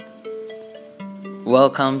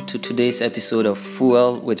Welcome to today's episode of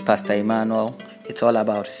Fuel with Pastor Emmanuel. It's all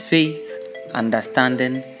about faith,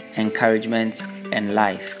 understanding, encouragement, and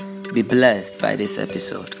life. Be blessed by this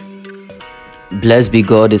episode. Blessed be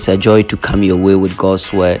God, it's a joy to come your way with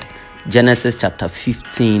God's word. Genesis chapter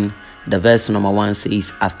 15, the verse number 1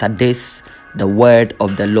 says, "After this, the word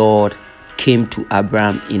of the Lord came to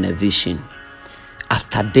Abram in a vision."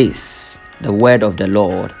 After this, the word of the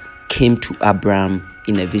Lord came to Abram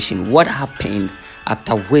in a vision. What happened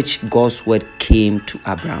after which God's word came to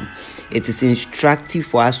Abram? It is instructive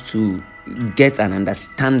for us to get an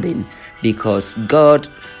understanding because God's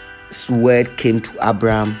word came to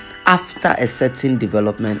Abram after a certain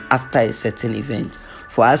development, after a certain event.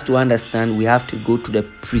 For us to understand, we have to go to the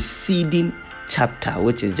preceding chapter,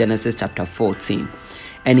 which is Genesis chapter 14.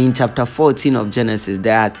 And in chapter 14 of Genesis,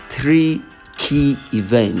 there are three key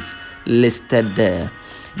events listed there.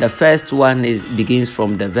 The first one begins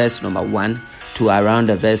from the verse number 1 to around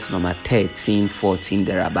the verse number 13, 14,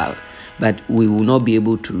 thereabout. But we will not be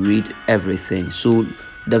able to read everything. So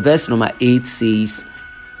the verse number 8 says,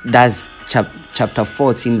 that's chapter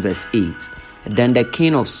 14, verse 8. Then the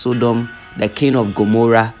king of Sodom, the king of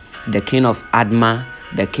Gomorrah, the king of Admah,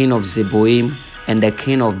 the king of Zeboim, and the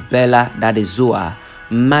king of Bela, that is Zoar,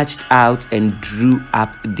 marched out and drew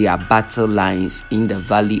up their battle lines in the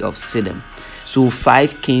valley of Siddim. So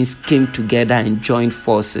 5 kings came together and joined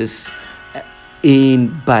forces in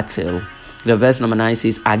battle. The verse number 9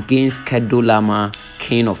 says, against Kedolama,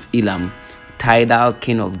 king of Elam, Tidal,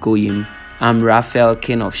 king of Goyim, Amraphel,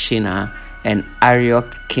 king of Shinar, and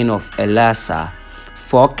Arioch, king of Elasar,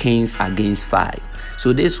 4 kings against 5.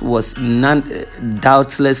 So this was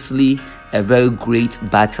doubtlessly a very great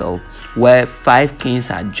battle where 5 kings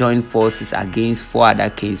had joined forces against 4 other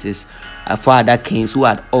kings who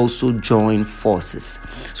had also joined forces.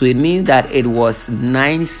 So it means that it was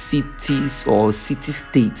 9 cities or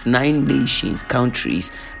city-states, 9 nations,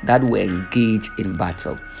 countries that were engaged in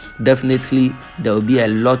battle. Definitely, there will be a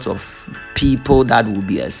lot of people that will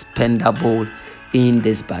be expendable in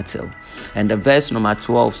this battle. And the verse number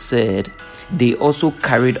 12 said, they also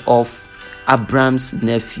carried off Abram's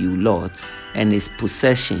nephew Lot and his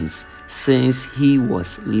possessions, since he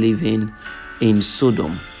was living in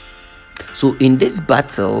Sodom. So in this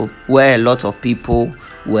battle, where a lot of people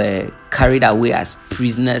were carried away as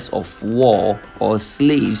prisoners of war or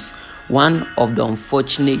slaves, one of the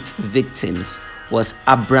unfortunate victims was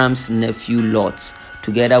Abram's nephew Lot,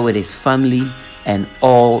 together with his family and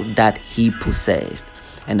all that he possessed.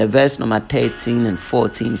 And the verse number 13 and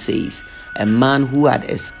 14 says, a man who had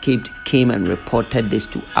escaped came and reported this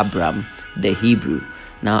to Abram the Hebrew.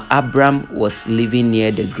 Now Abram was living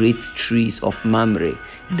near the great trees of Mamre,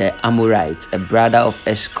 the Amorite, a brother of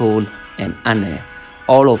Eshcol and Aner,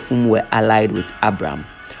 all of whom were allied with Abram.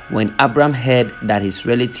 When Abram heard that his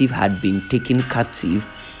relative had been taken captive,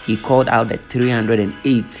 he called out the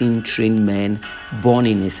 318 trained men born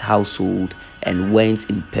in his household and went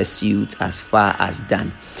in pursuit as far as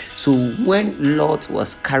Dan. So when Lot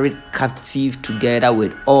was carried captive together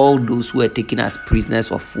with all those who were taken as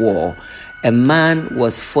prisoners of war, a man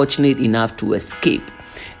was fortunate enough to escape.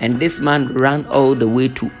 And this man ran all the way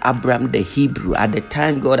to Abram the Hebrew. At the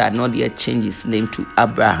time, God had not yet changed his name to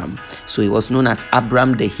Abraham. So he was known as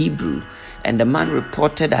Abram the Hebrew. And the man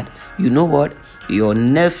reported that, you know what? Your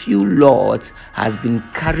nephew Lot has been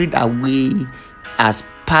carried away as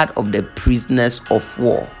part of the prisoners of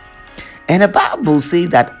war. And the Bible says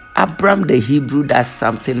that Abram the Hebrew does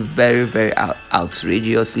something very, very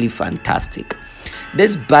outrageously fantastic.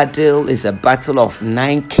 This battle is a battle of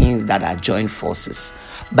 9 kings that are joined forces.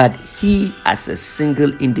 But he, as a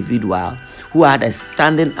single individual who had a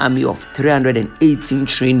standing army of 318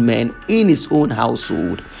 trained men in his own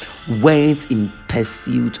household, went in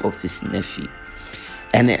pursuit of his nephew.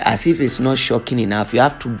 And as if it's not shocking enough, you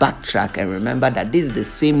have to backtrack and remember that this is the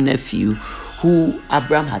same nephew who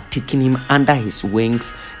Abraham had taken him under his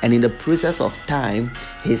wings, and in the process of time,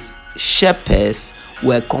 his shepherds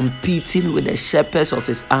were competing with the shepherds of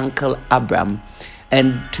his uncle Abraham.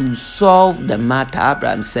 And to solve the matter,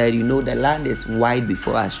 Abraham said, the land is wide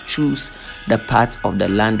before us. Choose the part of the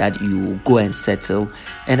land that you will go and settle.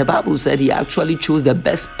 And the Bible said he actually chose the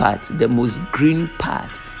best part, the most green part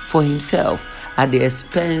for himself at the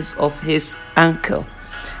expense of his uncle.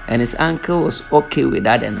 And his uncle was okay with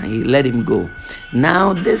that, and he let him go.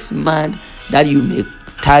 Now this man that you may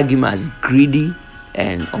tag him as greedy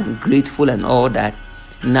and ungrateful and all that,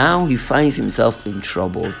 now he finds himself in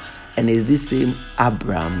trouble. And it's this same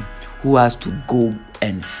Abram who has to go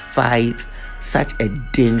and fight such a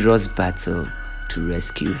dangerous battle to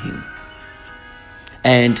rescue him.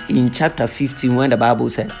 And in chapter 15, when the Bible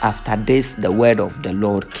said, after this, the word of the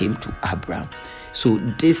Lord came to Abraham. So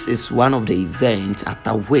this is one of the events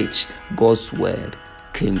after which God's word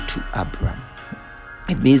came to Abraham.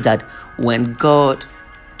 It means that when God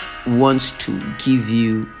wants to give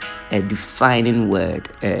you a defining word,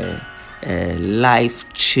 a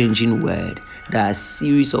life-changing word, there are a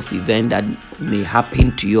series of events that may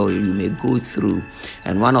happen to you or you may go through.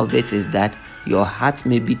 And one of it is that your heart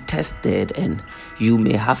may be tested and you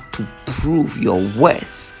may have to prove your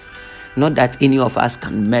worth. Not that any of us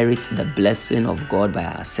can merit the blessing of God by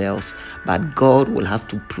ourselves, but God will have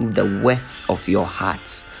to prove the worth of your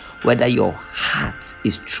heart. Whether your heart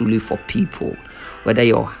is truly for people, whether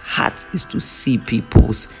your heart is to see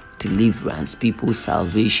people's deliverance, people's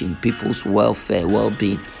salvation, people's welfare,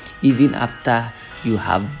 well-being, even after you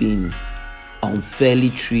have been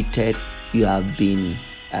unfairly treated, you have been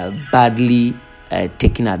badly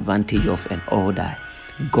taken advantage of and all that.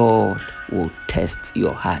 God will test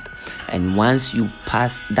your heart. And once you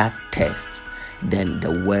pass that test, then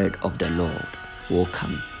the word of the Lord will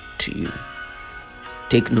come to you.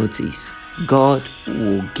 Take notice. God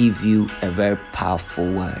will give you a very powerful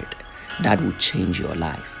word that will change your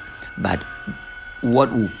life. But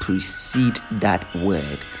what will precede that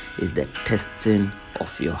word is the testing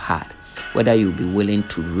of your heart. Whether you'll be willing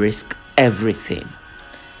to risk everything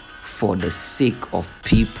for the sake of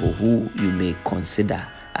people who you may consider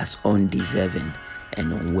as undeserving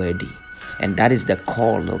and unworthy. And that is the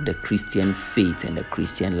call of the Christian faith and the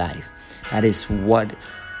Christian life. That is what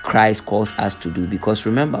Christ calls us to do, because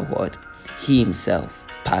remember what? He himself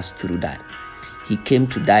passed through that. He came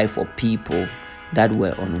to die for people that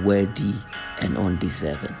were unworthy and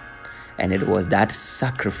undeserving. And it was that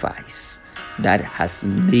sacrifice that has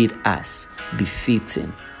made us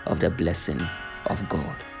befitting of the blessing of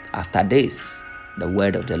God. After this, the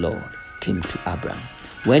word of the Lord came to Abraham.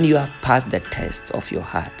 When you have passed the test of your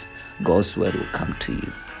heart, God's word will come to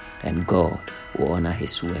you, and God will honor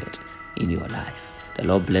his word in your life. The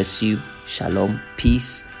Lord bless you. Shalom,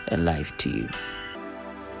 peace, and life to you.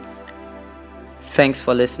 Thanks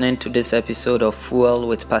for listening to this episode of Fuel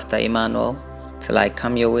with Pastor Emmanuel. Till I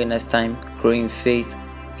come your way next time, grow in faith,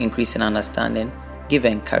 increase in understanding, give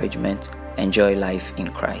encouragement, enjoy life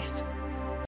in Christ.